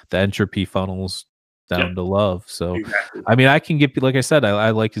 everything, the entropy funnels down to love. So Exactly. I mean, I can get, like I said,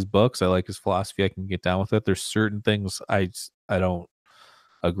 I like his books, I like his philosophy, I can get down with it. There's certain things I don't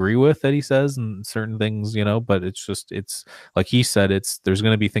agree with that he says, and certain things, but it's like he said, there's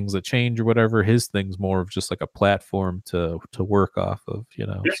going to be things that change or whatever. His thing's more of just like a platform to work off of,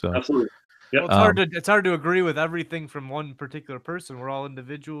 Yeah, so absolutely. Yep. Well, it's hard to agree with everything from one particular person. We're all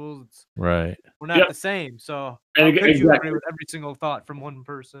individuals. right. We're not the same. So And how could you exactly. agree with every single thought from one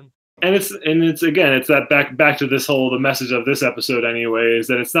person? And it's that back to the message of this episode anyway, is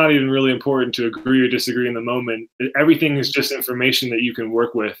that it's not even really important to agree or disagree in the moment. Everything is just information that you can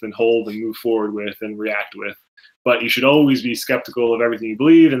work with and hold and move forward with and react with. But you should always be skeptical of everything you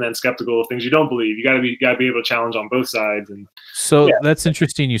believe, and then skeptical of things you don't believe. You gotta be able to challenge on both sides. And so that's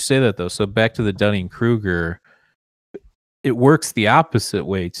interesting you say that, though. So back to the Dunning-Kruger, it works the opposite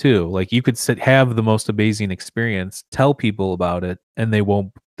way too. Like you could have the most amazing experience, tell people about it, and they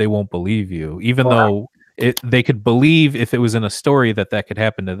won't believe you, even though they could believe if it was in a story that could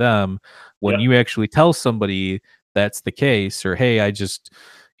happen to them. When you actually tell somebody that's the case, or hey, I just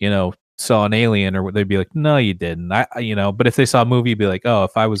saw an alien, or they'd be like, no, you didn't. But if they saw a movie, you'd be like, oh,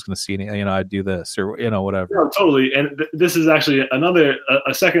 if I was going to see an alien, I'd do this, or whatever. No, totally. And this is actually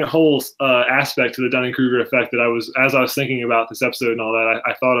a second whole aspect to the Dunning-Kruger effect that as I was thinking about this episode and all that,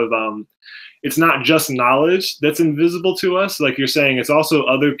 I thought of it's not just knowledge that's invisible to us, like you're saying, it's also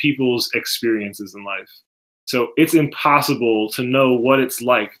other people's experiences in life. So it's impossible to know what it's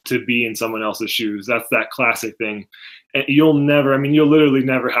like to be in someone else's shoes. That's that classic thing. And you'll literally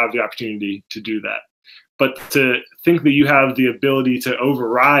never have the opportunity to do that. But to think that you have the ability to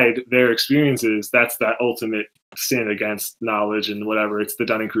override their experiences, that's that ultimate sin against knowledge and whatever. It's the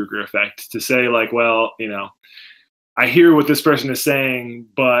Dunning-Kruger effect. To say like, well, I hear what this person is saying,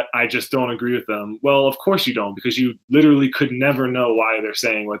 but I just don't agree with them. Well, of course you don't, because you literally could never know why they're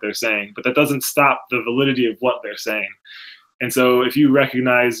saying what they're saying. But that doesn't stop the validity of what they're saying. And so if you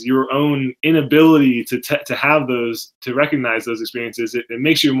recognize your own inability to recognize those experiences, it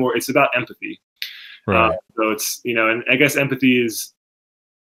makes you more, it's about empathy. Right. So it's, and I guess empathy is,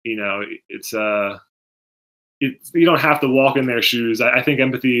 it's you don't have to walk in their shoes. I think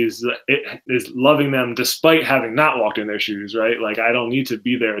empathy is loving them despite having not walked in their shoes, right? Like I don't need to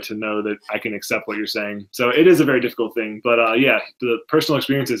be there to know that I can accept what you're saying. So it is a very difficult thing. But the personal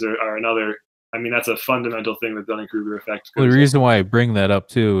experiences are another. I mean, that's a fundamental thing that Dunning-Kruger effect. Well, the reason why I bring that up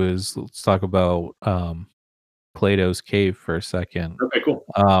too is, let's talk about Plato's cave for a second. Okay, cool.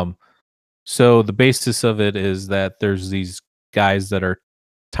 So the basis of it is that there's these guys that are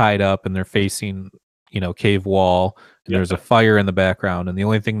tied up and they're facing, cave wall, and there's a fire in the background, and the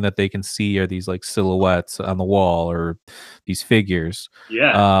only thing that they can see are these like silhouettes on the wall, or these figures.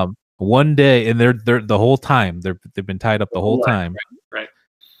 Yeah. One day, and they're the whole time they've been tied up the whole time. Right.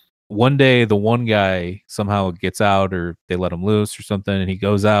 One day, the one guy somehow gets out, or they let him loose or something, and he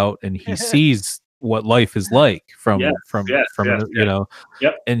goes out and he sees what life is like from and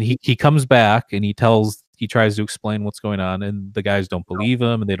he comes back and he tries to explain what's going on, and the guys don't believe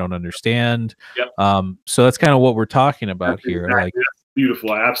him and they don't understand. So that's kind of what we're talking about here. Like, that's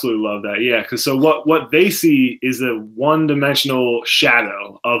beautiful. I absolutely love that. Yeah, because so what they see is a one-dimensional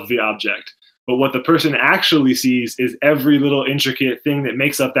shadow of the object. But what the person actually sees is every little intricate thing that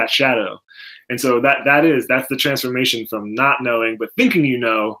makes up that shadow. And so that's the transformation from not knowing but thinking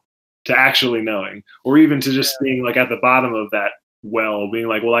to actually knowing, or even to just being like at the bottom of that well, being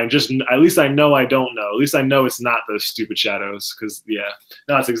like, well, at least I know I don't know. At least I know it's not those stupid shadows. Because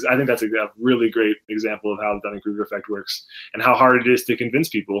I think that's a really great example of how the Dunning-Kruger effect works and how hard it is to convince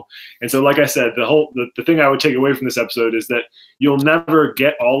people. And so, like I said, the thing I would take away from this episode is that you'll never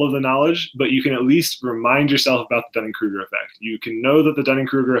get all of the knowledge, but you can at least remind yourself about the Dunning-Kruger effect. You can know that the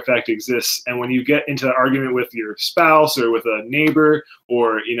Dunning-Kruger effect exists, and when you get into an argument with your spouse or with a neighbor,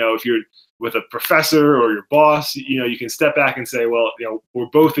 or if you're with a professor or your boss, you can step back and say, well, we're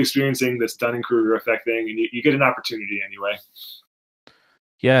both experiencing this Dunning-Kruger effect thing, and you get an opportunity anyway.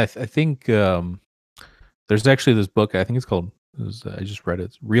 Yeah, I think there's actually this book, I think it's called, I just read it,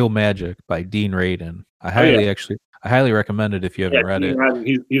 it's Real Magic by Dean Radin. I highly recommend it if you haven't read it.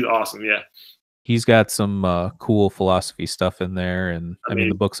 He's awesome, yeah. He's got some cool philosophy stuff in there, and I mean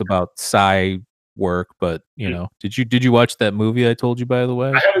the book's about psi work, but did you watch that movie I told you, by the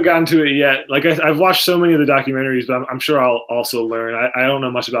way? I haven't gotten to it yet. Like I've watched so many of the documentaries, but I'm sure I'll also learn. I don't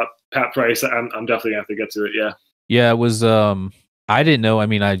know much about Pat Price. I'm definitely gonna have to get to it. Yeah. Yeah, it was. I didn't know. I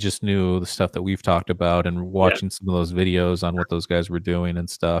mean, I just knew the stuff that we've talked about and watching some of those videos on what those guys were doing and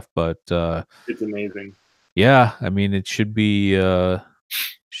stuff. But it's amazing. Yeah, I mean, it should be.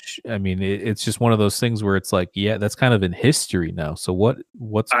 I mean, it's just one of those things where it's like, yeah, that's kind of in history now. So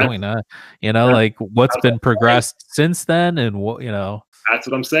what's going on? Like what's been progressed since then, and what That's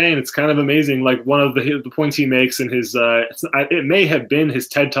what I'm saying. It's kind of amazing. Like one of the points he makes in his, it may have been his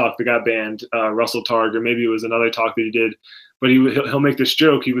TED talk that got banned, Russell Targ, or maybe it was another talk that he did. But he'll make this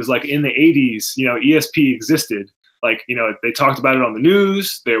joke. He was like, in the 80s, ESP existed. Like, they talked about it on the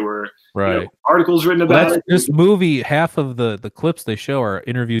news. There were articles written about it. This movie, half of the clips they show are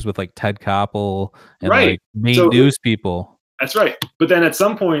interviews with like Ted Koppel and like main news people. That's right. But then at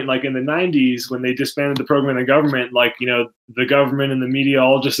some point, like in the 90s, when they disbanded the program in the government, like, the government and the media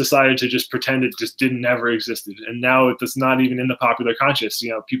all just decided to just pretend it just never existed. And now it's not even in the popular conscious.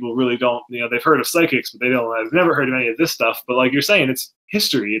 People really don't, they've heard of psychics, but they've never heard of any of this stuff. But like you're saying, it's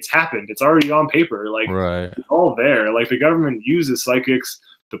history. It's happened. It's already on paper. Like it's all there. Like the government uses psychics.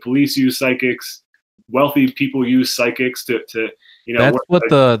 The police use psychics. Wealthy people use psychics to that's what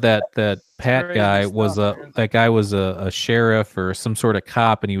that Pat guy was. That guy was a sheriff or some sort of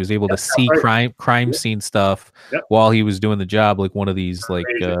cop, and he was able to see crime scene stuff while he was doing the job. Like one of these, like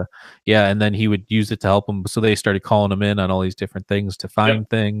and then he would use it to help him. So they started calling him in on all these different things to find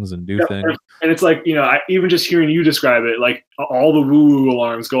things and do things. And it's like even just hearing you describe it, like all the woo-woo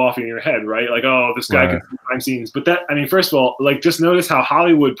alarms go off in your head, right? Like, oh, this guy can see crime scenes. But first of all, like just notice how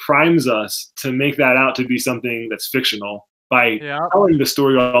Hollywood primes us to make that out to be something that's fictional. By telling the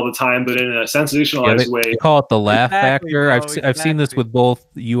story all the time, but in a sensationalized way. They call it the laugh factor. I've seen this with both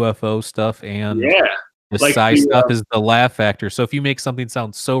UFO stuff and the sci stuff is the laugh factor. So if you make something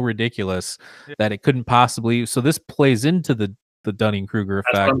sound so ridiculous that it couldn't possibly, so this plays into the Dunning-Kruger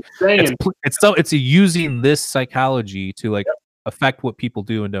effect. It's using this psychology to like affect what people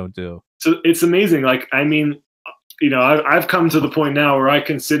do and don't do. So it's amazing. Like I've come to the point now where I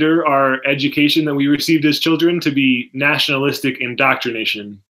consider our education that we received as children to be nationalistic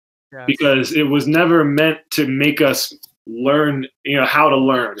indoctrination, because it was never meant to make us learn, how to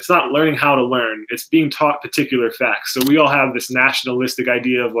learn. It's not learning how to learn. It's being taught particular facts. So we all have this nationalistic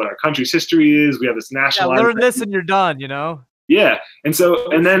idea of what our country's history is. We have this national. Learn this and you're done. Yeah, and so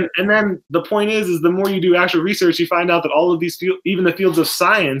and then the point is the more you do actual research, you find out that all of these even the fields of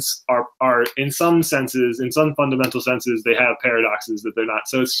science are in some senses, in some fundamental senses, they have paradoxes that they're not.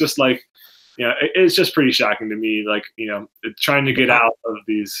 So it's just like, it's just pretty shocking to me. Like trying to get out of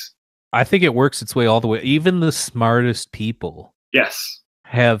these. I think it works its way all the way. Even the smartest people,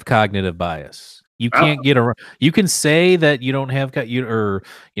 have cognitive bias. You can't get around. You can say that you don't have you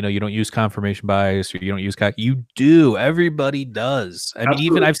don't use confirmation bias, or you don't use you do. Everybody does. I mean,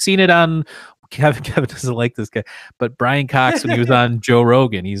 even I've seen it on Kevin doesn't like this guy, but Brian Cox when he was on Joe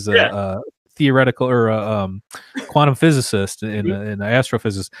Rogan, he's a theoretical or a quantum physicist and an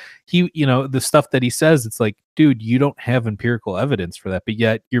astrophysicist. He, the stuff that he says, it's like, dude, you don't have empirical evidence for that, but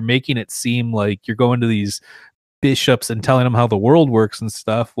yet you're making it seem like you're going to these bishops and telling them how the world works and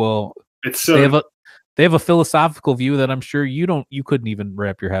stuff. Well, it's so they have a philosophical view that I'm sure you couldn't even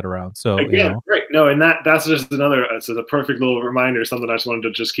wrap your head around. So right. No, and that's just another. It's a perfect little reminder. Something I just wanted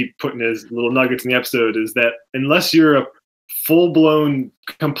to just keep putting as little nuggets in the episode is that unless you're a full-blown,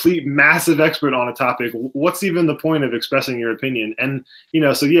 complete, massive expert on a topic, what's even the point of expressing your opinion? And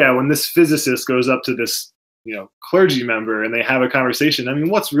when this physicist goes up to this clergy member and they have a conversation, I mean,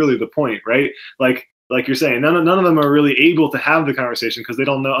 what's really the point, right? Like you're saying, none of them are really able to have the conversation because they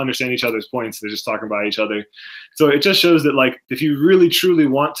don't understand each other's points. They're just talking about each other. So it just shows that, like, if you really truly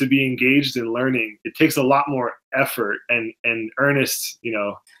want to be engaged in learning, it takes a lot more effort and earnest,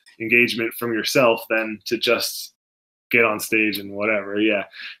 engagement from yourself than to just get on stage and whatever. Yeah.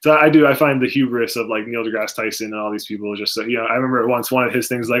 So I find the hubris of like Neil deGrasse Tyson and all these people just so, I remember once one of his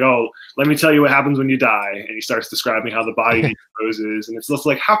things like, oh, let me tell you what happens when you die. And he starts describing how the body decomposes. And it's just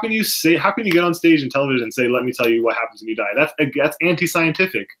like, how can you get on stage and television and say, let me tell you what happens when you die? That's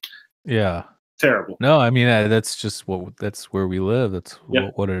anti-scientific. Yeah. Terrible. No, I mean, that's where we live. That's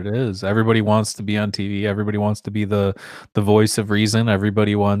what it is. Everybody wants to be on TV. Everybody wants to be the voice of reason.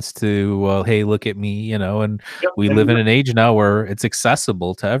 Everybody wants to, hey, look at me, and we live in an age now where it's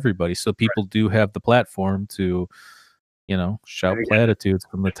accessible to everybody. So people do have the platform to, shout platitudes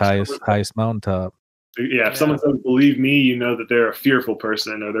from the highest mountaintop. Yeah, if someone says believe me, you know that they're a fearful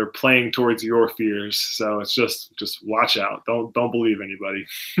person or they're playing towards your fears. So it's just watch out. Don't believe anybody.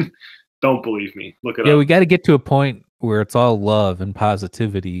 don't believe me. Look it Yeah, up. we got to get to a point where it's all love and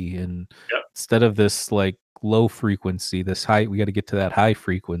positivity, and Yep. instead of this like low frequency, this high, we got to get to that high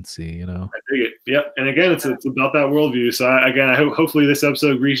frequency, you know. I dig it. Yep. And again, it's about that worldview. So I hope hopefully this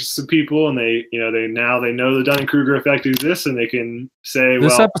episode reaches some people, and they know the Dunning-Kruger effect exists, and they can say,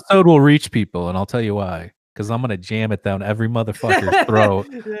 This well, episode will reach people, and I'll tell you why. Because I'm gonna jam it down every motherfucker's throat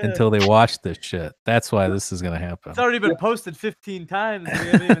Yeah. until they watch this shit. That's why this is gonna happen. It's already been posted 15 times. And we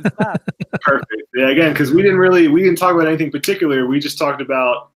haven't even stopped. perfect. Yeah. Again, because we didn't talk about anything particular. We just talked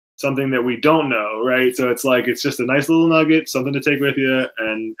about something that we don't know, right? So it's like it's just a nice little nugget, something to take with you,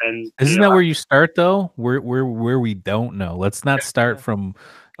 and Isn't that where you start though? Where we don't know. Let's not start from,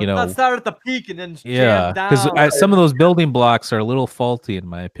 you know. Let's start at the peak and then Yeah, jam because down. some of those building blocks are a little faulty in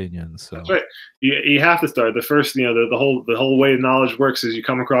my opinion. So That's right. You have to start. The first, the whole way knowledge works is you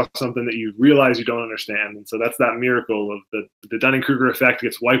come across something that you realize you don't understand, and so that's that miracle of the Dunning-Kruger effect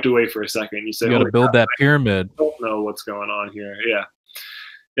gets wiped away for a second. You say, you got to "Holy build crap, that pyramid. I don't know what's going on here." Yeah.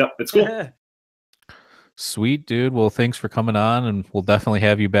 Yep. It's cool. Sweet, dude. Well, thanks for coming on, and we'll definitely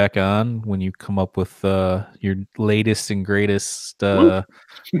have you back on when you come up with your latest and greatest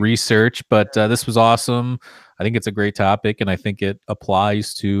research. But this was awesome. I think it's a great topic, and I think it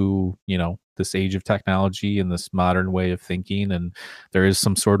applies to, you know, this age of technology and this modern way of thinking. And there is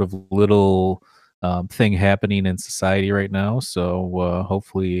some sort of little thing happening in society right now. So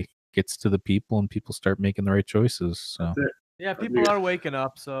hopefully it gets to the people and people start making the right choices. So. That's it. Yeah, people are waking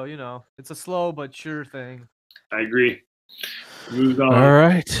up, so you know it's a slow but sure thing. I agree. Moves on. All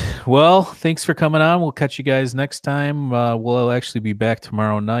right. Well, thanks for coming on. We'll catch you guys next time. We'll actually be back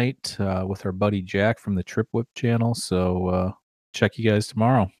tomorrow night with our buddy Jack from the Trip Whip channel. So check you guys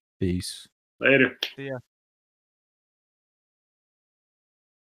tomorrow. Peace. Later. See ya.